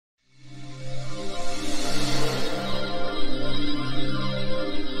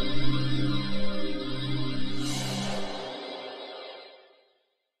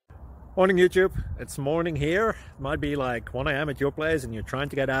Morning YouTube, it's morning here. It might be like 1 a.m. at your place and you're trying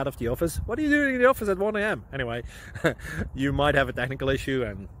to get out of the office. What are you doing in the office at 1 a.m? Anyway, you might have a technical issue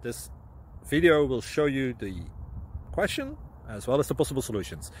and this video will show you the question as well as the possible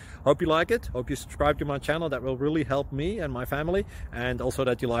solutions. Hope you like it, hope you subscribe to my channel. That will really help me and my family, and also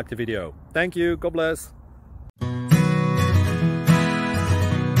that you like the video. Thank you, God bless.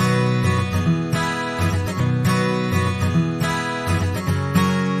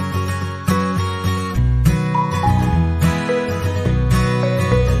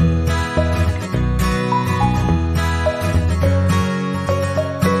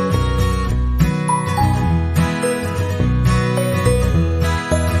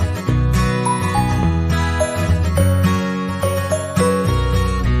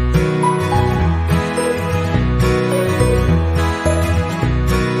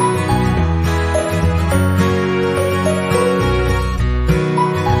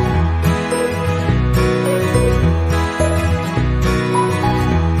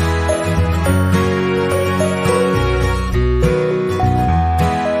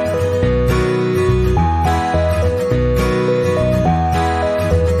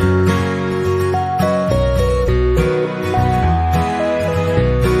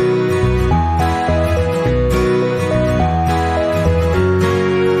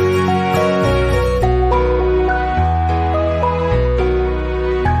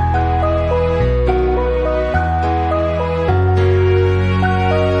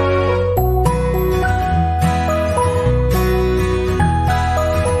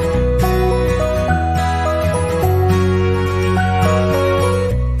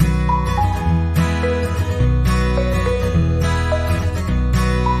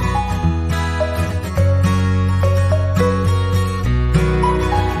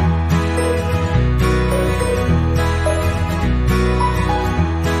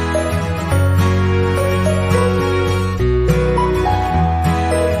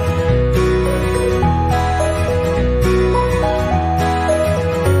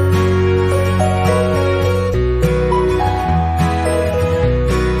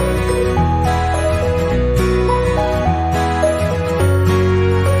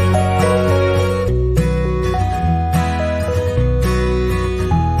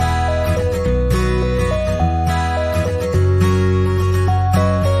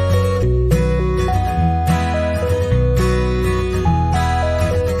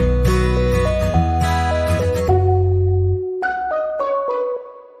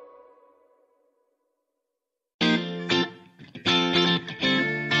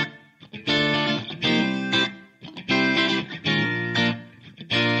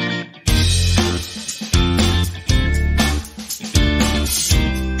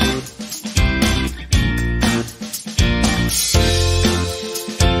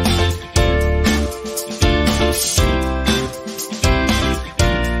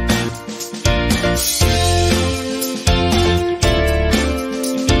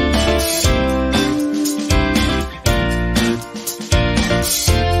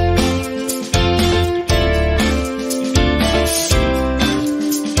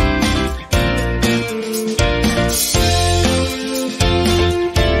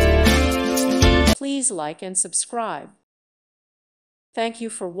 Please like and subscribe. Thank you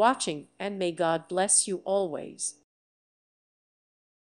for watching, and may God bless you always.